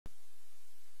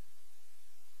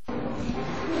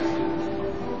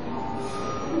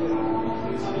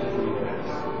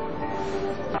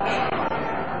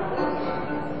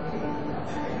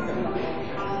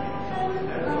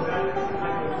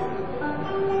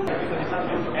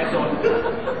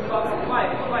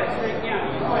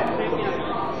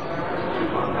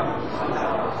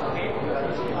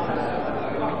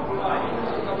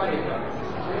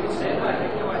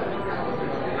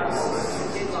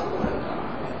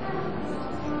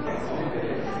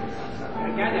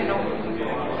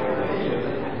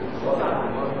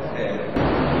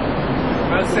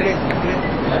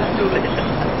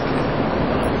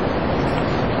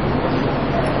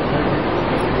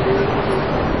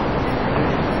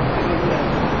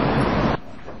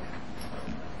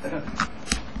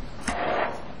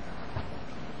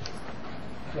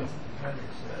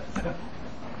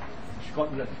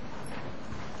Scotland.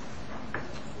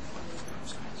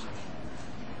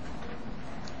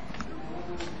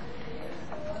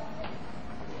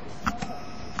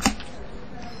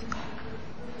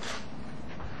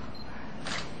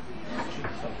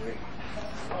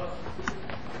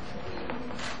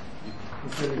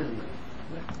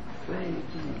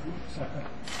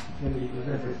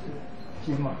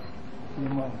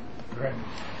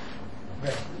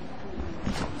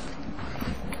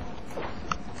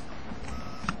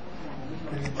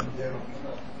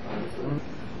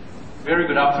 Very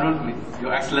good afternoon,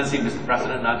 Your Excellency, Mr.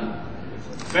 President Nadine,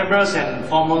 members and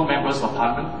former members of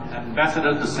Parliament,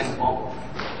 Ambassador to Singapore,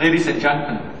 ladies and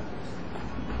gentlemen.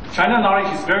 China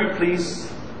Knowledge is very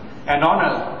pleased and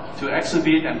honored to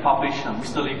exhibit and publish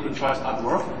Mr. Lee Khoon Choy's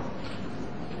artwork.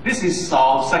 This is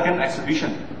our second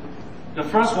exhibition. The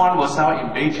first one was held in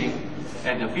Beijing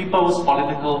at the People's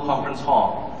Political Conference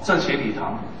Hall, Zhengxie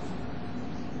Litang.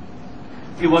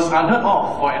 It was unheard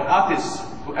of for an artist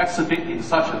to exhibit in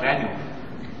such a venue.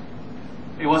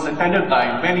 It was attended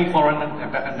by many foreign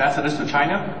ambassadors to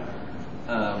China,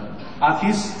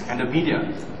 artists, and the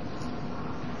media.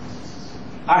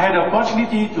 I had the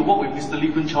opportunity to work with Mr. Lee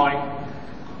Khoon Choy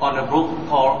on a book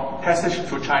called Passage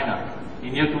Through China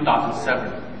in year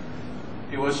 2007.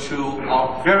 It was through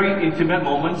our very intimate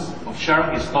moments of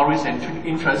sharing his stories and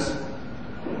interests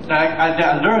that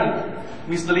I learned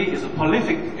Mr. Lee is a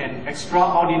prolific and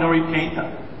extraordinary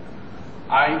painter.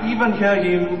 I even hear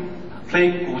him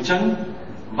play guzheng,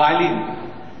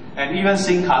 violin, and even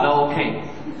sing karaoke.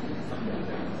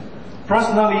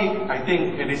 Personally, I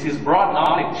think it is his broad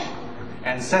knowledge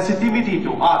and sensitivity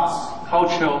to arts,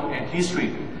 culture, and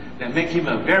history that make him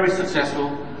a very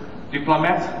successful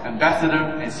diplomat,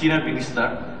 ambassador, and senior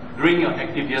minister during your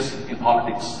active years in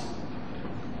politics.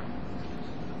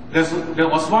 There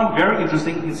was one very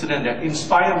interesting incident that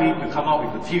inspired me to come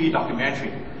out with a TV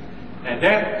documentary. And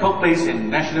that took place in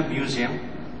National Museum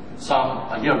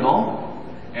a year ago,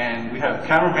 and we have a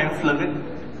cameraman film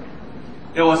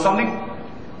it. There was something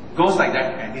goes like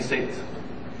that, and he said,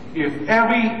 if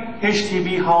every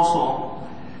HTV household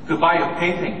could buy a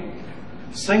painting,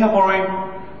 Singaporean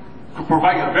could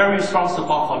provide a very strong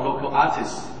support for local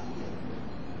artists.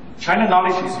 China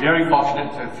Knowledge is very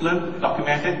fortunate to have film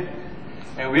documented,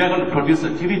 and we are going to produce a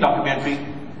TV documentary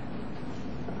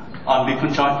on Lee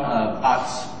Khoon Choy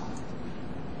arts.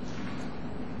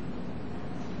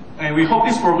 And we hope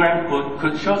this program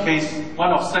could showcase one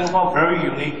of Singapore's very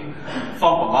unique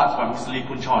form of art by Mr. Lee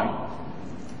Khoon Choy.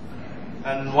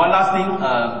 And one last thing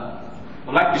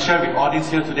I'd like to share with the audience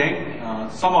here today.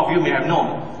 Some of you may have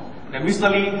known that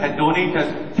Mr. Lee had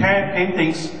donated 10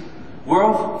 paintings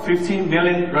worth 15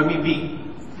 million renminbi,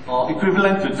 or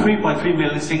equivalent to 3.3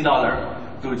 million Sing dollar,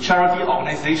 to a charity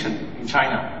organization in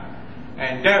China.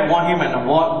 And that won him an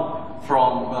award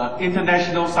from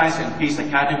International Science and Peace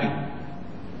Academy.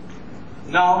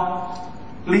 Now,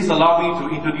 please allow me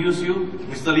to introduce you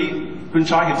Mr. Lee Khoon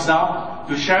Choy himself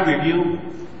to share with you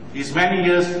his many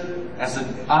years as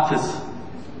an artist.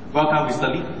 Welcome, Mr.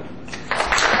 Lee.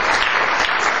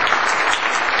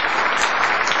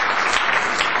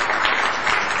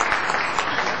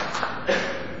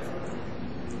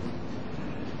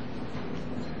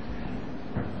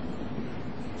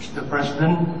 Mr.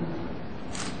 President,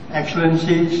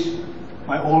 Excellencies,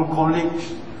 my old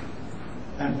colleagues,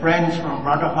 and friends from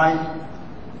Brotherhood,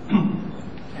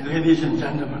 and ladies and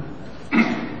gentlemen.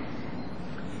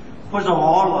 First of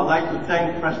all, I'd like to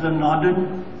thank President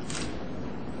Norden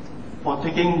for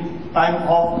taking time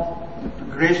off to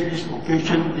grace this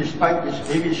occasion despite his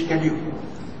heavy schedule.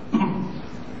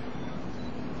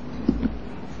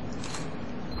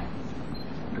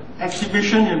 The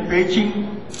exhibition in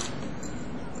Beijing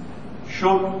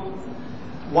showed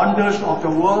wonders of the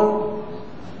world,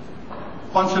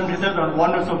 concentrated on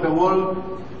wonders of the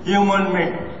world,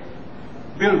 human-made,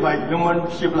 built by human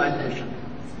civilization.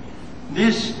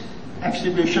 This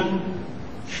exhibition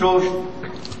shows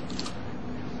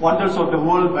wonders of the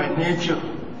world by nature,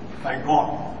 by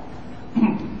God.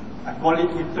 I call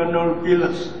it eternal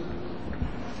pillars,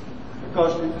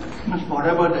 because it's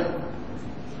forever there.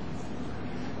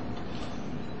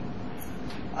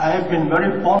 I have been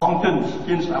very fond of mountains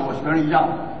since I was very young,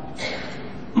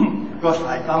 because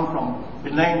I come from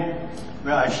Penang,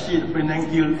 where I see the Penang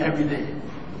Hill every day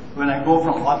when I go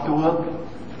from after work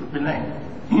to Penang.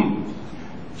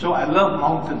 So I love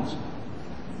mountains.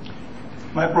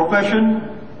 My profession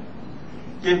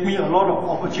gave me a lot of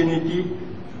opportunity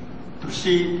to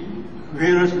see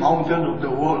various mountains of the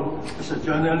world as a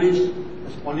journalist,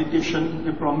 as politician,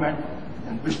 diplomat,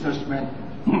 and businessman.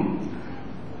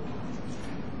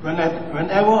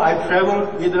 Whenever I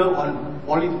travel, either on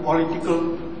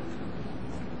political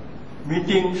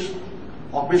meetings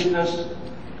or business,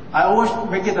 I always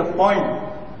make it a point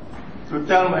to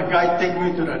tell my guide, take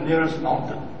me to the nearest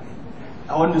mountain.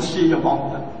 I want to see a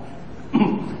mountain.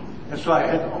 That's why I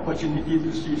had the opportunity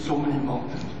to see so many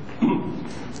mountains.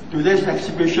 Today's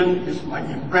exhibition is my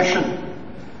impression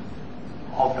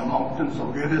of the mountains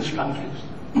of various countries.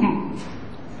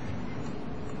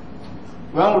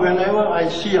 Well, whenever I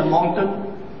see a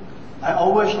mountain, I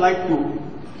always like to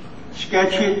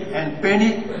sketch it and paint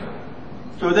it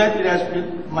so that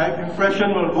my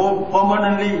impression will go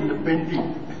permanently in the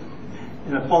painting,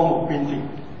 in the form of painting.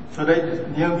 So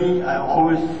that near me, I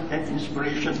always get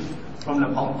inspiration from the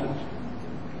mountains.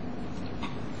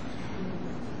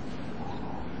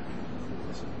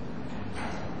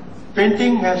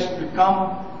 Painting has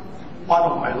become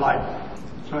part of my life.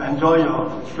 So enjoy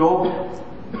your show.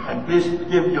 And please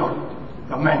give your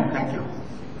comment. Thank you.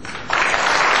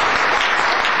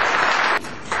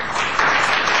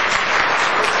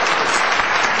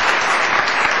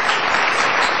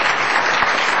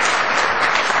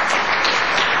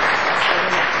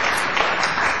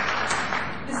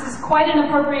 This is quite an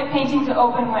appropriate painting to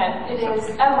open with. It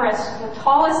is Everest, the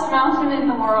tallest mountain in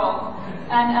the world.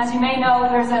 And as you may know,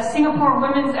 there's a Singapore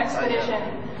women's expedition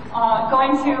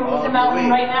going to the mountain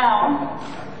right now.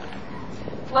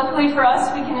 Luckily for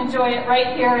us, we can enjoy it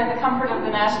right here in the comfort of the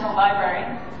National Library.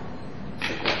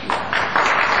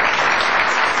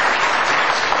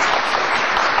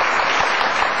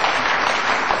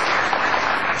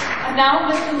 And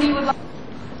now Mr. Lee would like...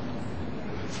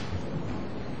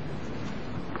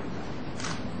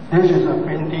 This is a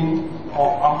painting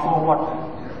of Angkor Wat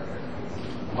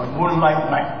on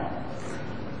moonlight night.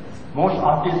 Most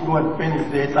artists go and paint in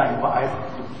daytime, but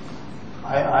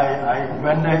I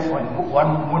went there on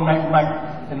one moonlight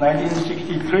night in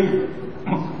 1963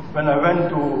 when I went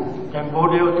to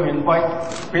Cambodia to invite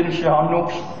Prince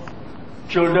Sihanouk's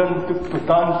children to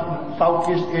dance in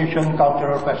Southeast Asian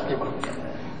Cultural Festival.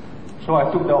 So I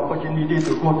took the opportunity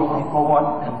to go to Angkor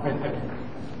Wat and paint it.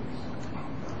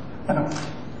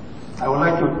 I would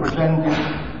like to present this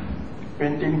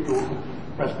painting to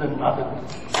President Nathan.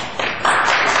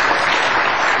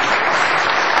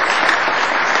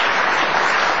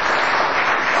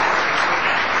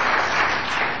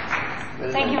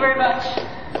 Thank you very much.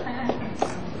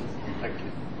 Thank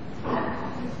you.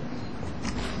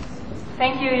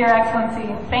 Thank you, Your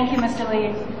Excellency. Thank you, Mr.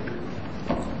 Lee.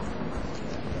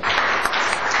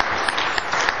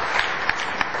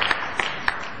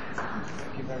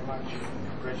 Thank you very much.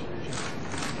 Congratulations.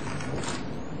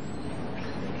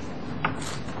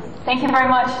 Thank you very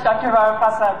much, Dr.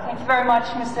 Varaprasad. Thank you very much,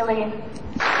 Mr. Lee.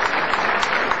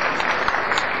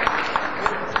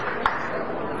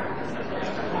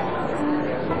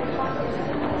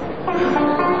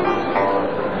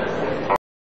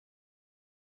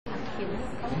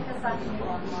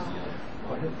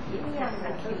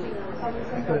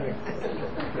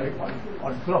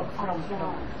 On cloth. Not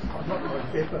on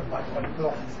paper, but on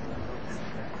cloth.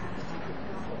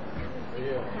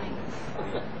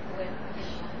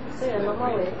 So your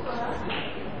normal way.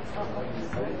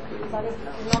 Sorry,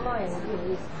 normal and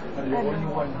English.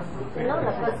 You know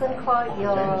the person called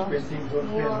your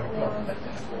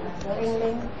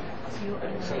England.